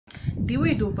The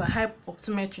way they overhype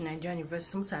optometry in Nigerian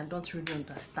university, something I don't really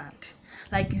understand.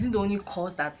 Like, is it the only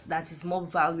course that is more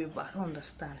valuable? I don't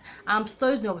understand. I'm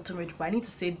studying optometry, but I need to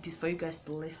say this for you guys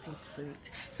to listen to it.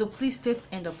 So please stay to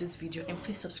the end of this video and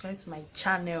please subscribe to my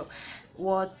channel.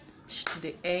 Watch to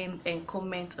the end and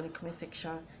comment on the comment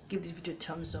section. Give this video a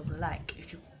thumbs up, like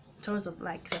if you thumbs up,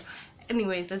 like. So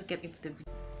anyways, let's get into the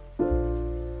video.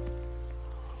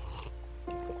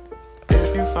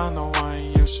 If you find the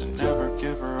one, you should never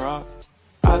give her up.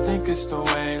 I think it's the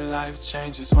way life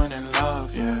changes when in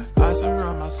love, yeah. I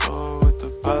surround my soul with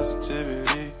the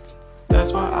positivity.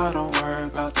 That's why I don't worry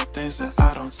about the things that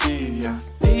I don't see, yeah.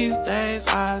 These days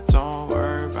I don't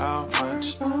worry about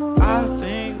much. I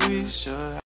think we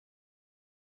should.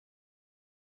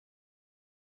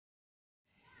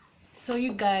 So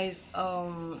you guys,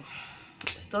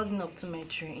 studying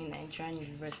optometry in Nigerian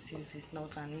universities is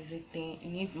not an easy thing.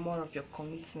 You need more of your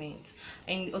commitment.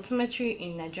 And optometry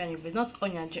in Nigerian universities, not all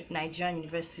Nigerian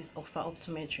universities offer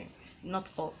optometry. Not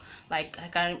all. Like, I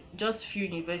can just few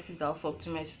universities that offer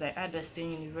optometry, like Ada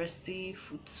State University,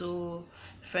 Futo,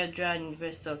 Federal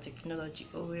University of Technology,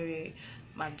 Owerri,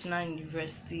 Maduna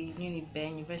University,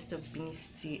 Uniben, University of Benin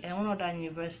City, and one other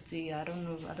university. I don't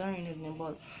really know the name,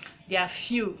 but there are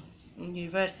few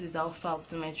universities that offer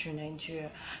optometry in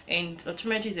Nigeria. And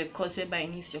optometry is a course whereby it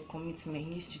needs your commitment, it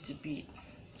needs you to be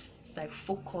like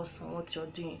focused on what you're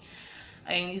doing.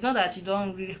 And it's not that you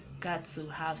don't really got to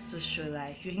have social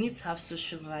life. You need to have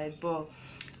social life, but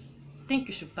I think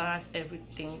you should balance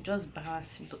everything. Just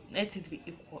balance it. Let it be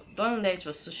equal. Don't let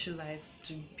your social life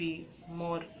to be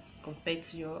more compared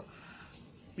to your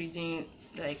reading,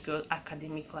 like your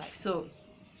academic life. So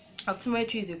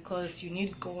optometry is a course you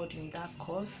need God in that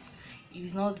course. It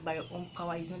is not by your own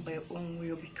power, it's not by your own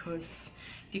will, because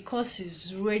the course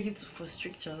is ready to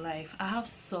frustrate your life. I have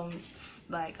some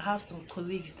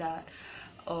colleagues that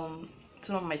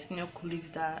some of my senior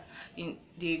colleagues that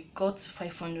they got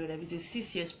 500 level. It's a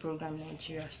 6 years program in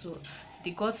Nigeria, so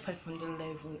they got 500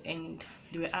 level and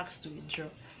they were asked to withdraw.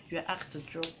 You are asked to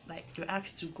drop, like you're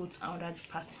asked to go to another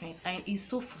department, and it's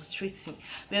so frustrating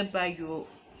whereby you're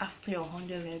after your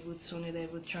 100 level, 200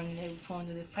 level, 300 level,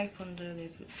 400 level, 500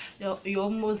 level, you're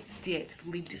almost there to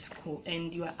leave the school,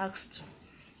 and you are asked to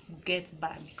get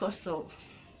back because of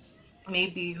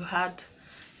maybe you had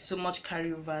so much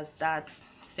carryovers that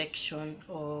section,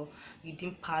 or you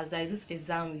didn't pass. There is this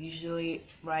exam we usually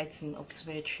write in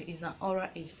optometry. It's an oral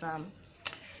exam,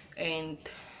 and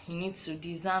you need to,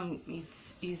 the exam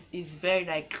is very,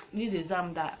 like, this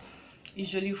exam that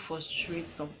usually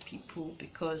frustrates some people,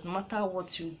 because no matter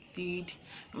what you did,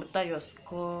 no matter your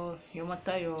score, no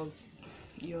matter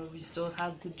your result, how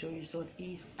good your result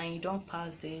is, and you don't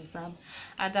pass the exam,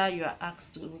 either you are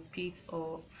asked to repeat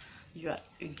or you're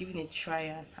giving a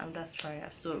trial, and that's trial.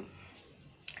 So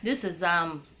this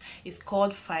exam is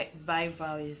called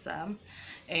vival exam,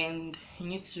 and you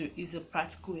need to, it's a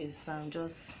practical exam.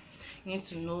 Just you need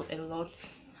to know a lot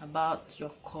about your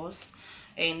course,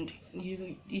 and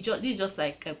it's just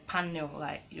like a panel,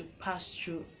 like you pass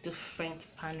through different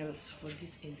panels for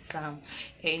this exam,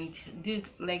 and these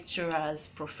lecturers,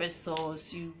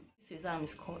 professors, this exam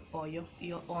is called, or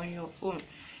you're on your own.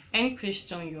 Any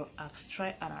question you're asked,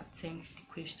 try and attempt the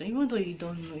question, even though you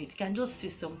don't know it. You can just say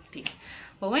something,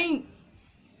 but when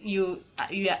you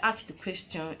are asked the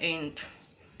question and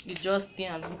you just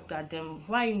stand and look at them,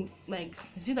 why you, like,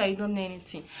 is it that you don't know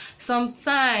anything?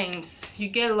 Sometimes you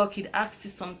get lucky, it asks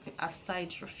you something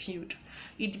aside your field.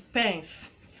 It depends.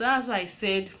 So that's why I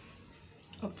said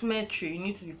optometry, you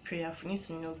need to be prayerful, you need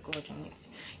to know God in it.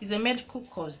 It's a medical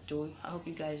course though. I hope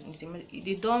you guys know.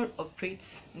 They don't operate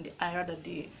in the area that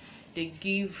they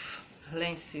give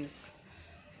lenses.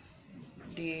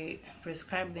 They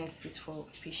prescribe lenses for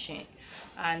patient,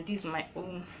 and these are my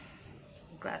own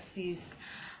glasses.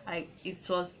 I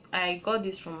got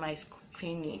this from my school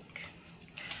clinic.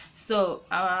 So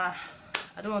I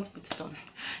don't want to put it on.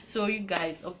 So you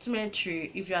guys,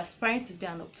 optometry, if you're aspiring to be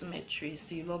an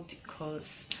optometrist, you love the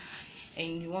course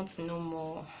and you want to know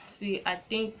more, see, I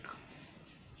think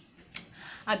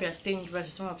Abia State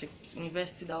University is one of the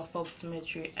universities that offer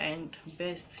optometry, and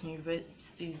best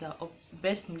university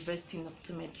in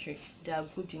optometry. They are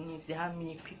good in it. They have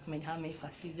many equipment, have many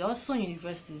facilities. There are also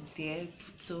universities there,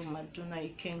 so Madonna,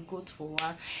 you can go for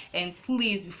one. And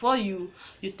please, before you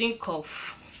think of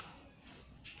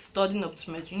studying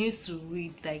optometry, you need to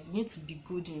read. Like, you need to be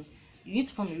good in, you need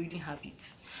to form a reading habit.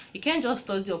 You can't just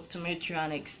study optometry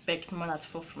and expect man to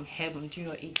fall from heaven during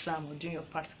your exam or during your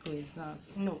practical exams.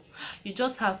 No, you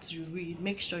just have to read.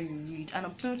 Make sure you read. And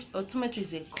optometry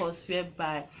is a course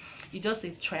whereby it's just a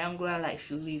triangular life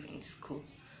you live in school,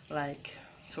 like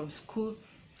from school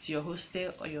to your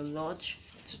hostel or your lodge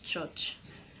to church.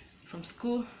 From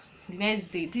school, the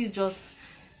next day, this is just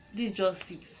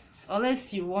it.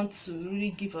 Unless you want to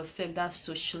really give yourself that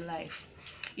social life.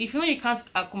 If you know you can't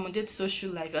accommodate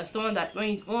social life, you're someone that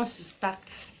once you start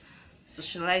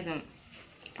socializing,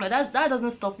 but that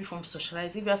doesn't stop you from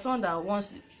socializing. If you're someone that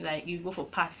wants, like, you go for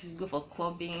parties, go for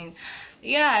clubbing,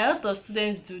 yeah, a lot of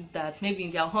students do that, maybe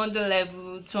in their 100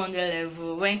 level, 200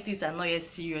 level, when things are not yet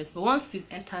serious. But once you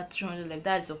enter 300 level,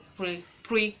 that's your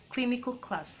pre-clinical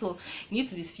class, so you need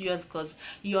to be serious because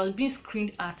you are being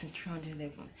screened at in 300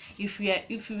 level. If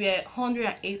you were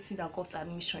 180 that got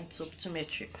admission to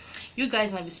optometry, you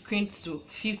guys might be screened to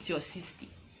 50 or 60,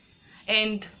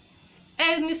 and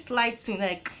any slight thing,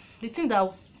 like the thing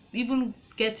that even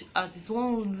get at is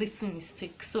one little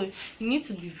mistake. So you need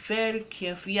to be very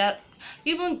careful. Yeah,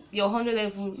 even your 100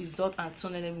 level result and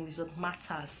 200 level result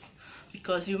matters,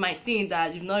 because you might think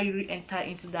that you've not really entered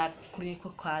into that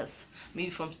clinical class. Maybe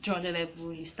from 300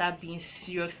 level you start being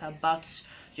serious about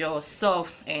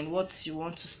yourself and what you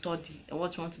want to study and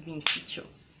what you want to be in future.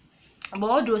 But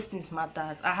all those things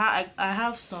matters. I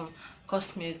have some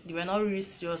customers, they were not really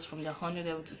serious from their 100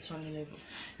 level to 200 level.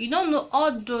 You don't know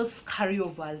all those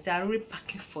carryovers, they are really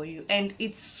packing for you, and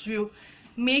it will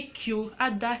make you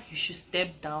either you should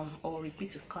step down or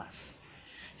repeat a class.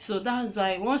 So that's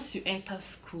why once you enter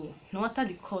school, no matter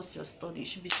the course you're studying, you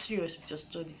should be serious with your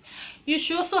studies. You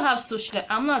should also have social life.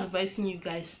 I'm not advising you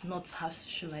guys not to have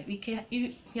social life.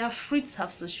 You are free to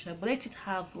have social life, but let it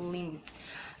have limits.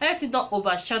 Let it not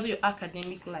overshadow your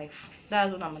academic life.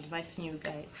 That's what I'm advising you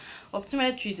guys.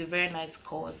 Optometry is a very nice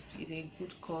course. It's a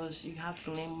good course. You have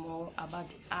to learn more about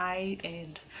the eye,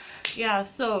 and yeah.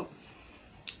 So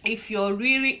if you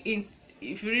really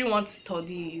want to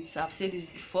study it, I've said this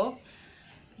before,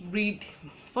 read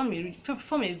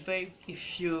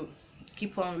if you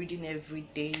keep on reading every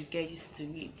day, you get used to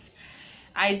it.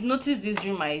 I noticed this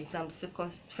during my exam,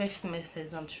 first semester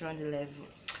exam 300 level.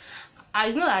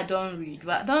 It's not that I don't read,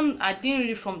 but I didn't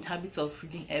really form the habit of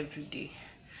reading every day.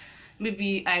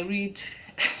 Maybe I read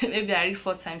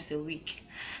 4 times a week.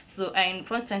 So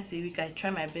 4 times a week I try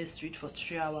my best to read for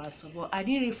 3 hours. But I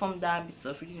didn't really form the habit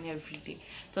of reading every day.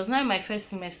 It was not in my first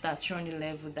semester at 300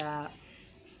 level that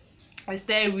I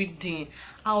started reading.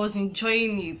 I was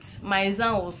enjoying it. My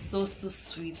exam was so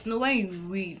sweet. You know, when you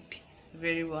read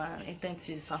very well and intend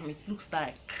to exam, it looks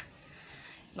like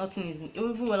nothing is,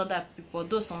 even with other people,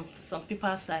 though some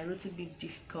people say a little bit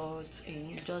difficult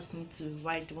and you just need to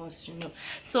write the ones you know.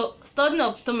 So studying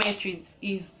optometry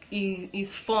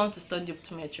is fun to study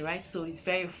optometry, right? So it's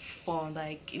very fun.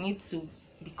 Like, you need to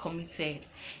be committed.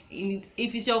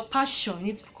 If it's your passion, you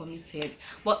need to be committed.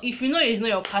 But if you know it's not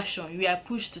your passion, you are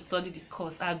pushed to study the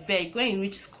course, I beg, when you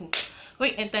reach school, when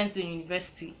you enter into the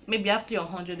university, maybe after your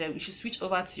 100 level, you should switch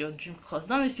over to your dream course.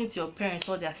 Don't listen to your parents,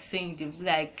 what they are saying. They be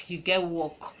like, you get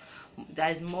work, there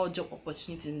is more job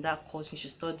opportunities in that course, you should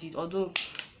study it. Although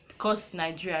because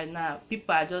Nigeria now,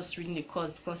 people are just reading the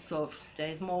course because of there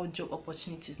is more job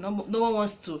opportunities. No one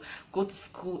wants to go to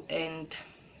school and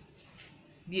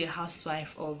be a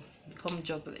housewife or become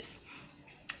jobless.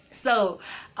 So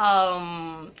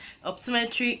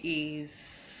optometry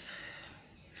is,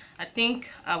 I think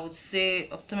I would say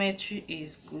optometry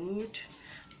is good,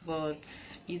 but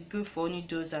it's good for only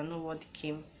those that know what they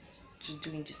came to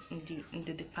do in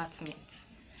the department.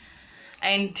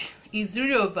 And it's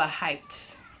really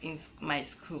overhyped in my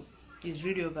school. It's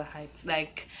really overhyped.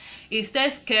 Like, it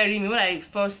started scaring me when I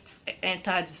first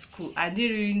entered the school. I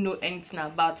didn't really know anything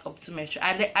about optometry.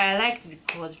 I liked the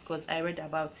course because I read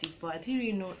about it, but I didn't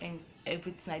really know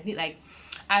everything.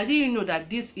 I didn't know that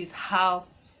this is how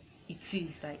it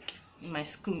is, like, in my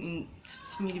school, in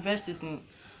some universities in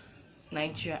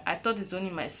Nigeria. I thought it's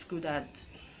only my school that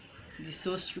is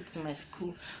so strict in my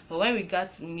school. But when we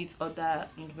got to meet other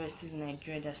universities in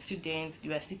Nigeria, their students, they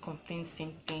were still complaining the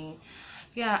same thing.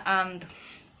 Yeah, and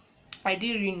I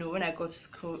didn't really know when I got to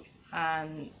school.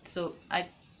 And so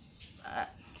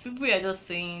people are just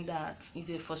saying that it's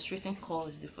a frustrating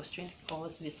course,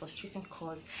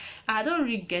 I don't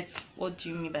really get what do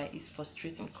you mean by it's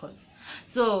frustrating course.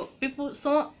 So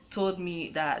someone told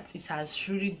me that it has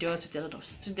really dealt with a lot of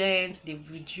students. They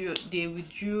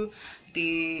withdrew,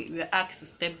 they were asked to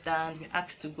step down, we were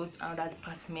asked to go to another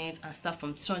department and start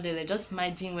from 200. Just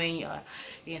imagine when you're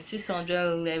in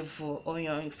 600 level or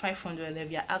you're in 500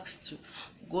 level, you're asked to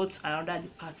go to another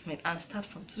department and start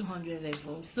from 200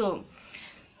 level. So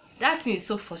that thing is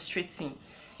so frustrating.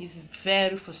 It's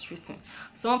very frustrating.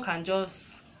 Someone can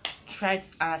just try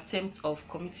an attempt of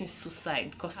committing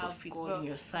suicide because of God on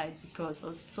your side, because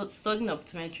studying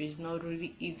optometry is not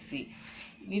really easy.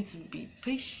 You need to be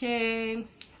patient.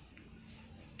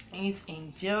 You need to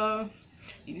endure,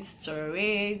 you need to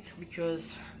tolerate,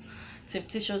 because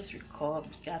temptations will come.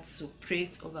 You have to pray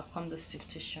to overcome those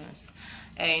temptations.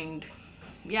 And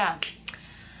yeah,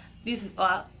 this is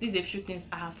a few things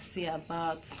I have to say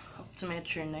about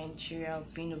optometry in Nigeria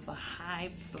being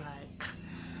overhyped. Like,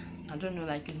 I don't know,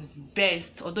 like it's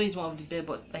best, although it's one of the best,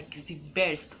 but like it's the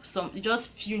best.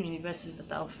 Just few universities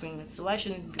that are offering it, so why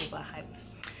shouldn't it be overhyped?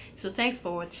 So thanks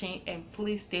for watching, and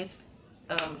please thanks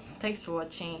for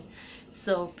watching.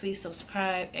 So please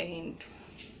subscribe and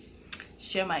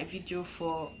share my video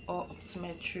for all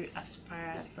optometry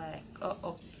aspirants, like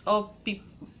all people,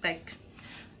 like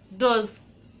those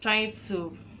aspiring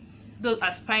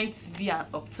to be an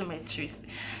optometrist.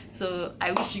 So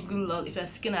I wish you good luck. If you're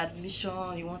seeking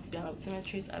admission, you want to be an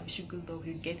optometrist, I wish you good luck.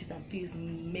 You get it, and please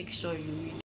make sure you read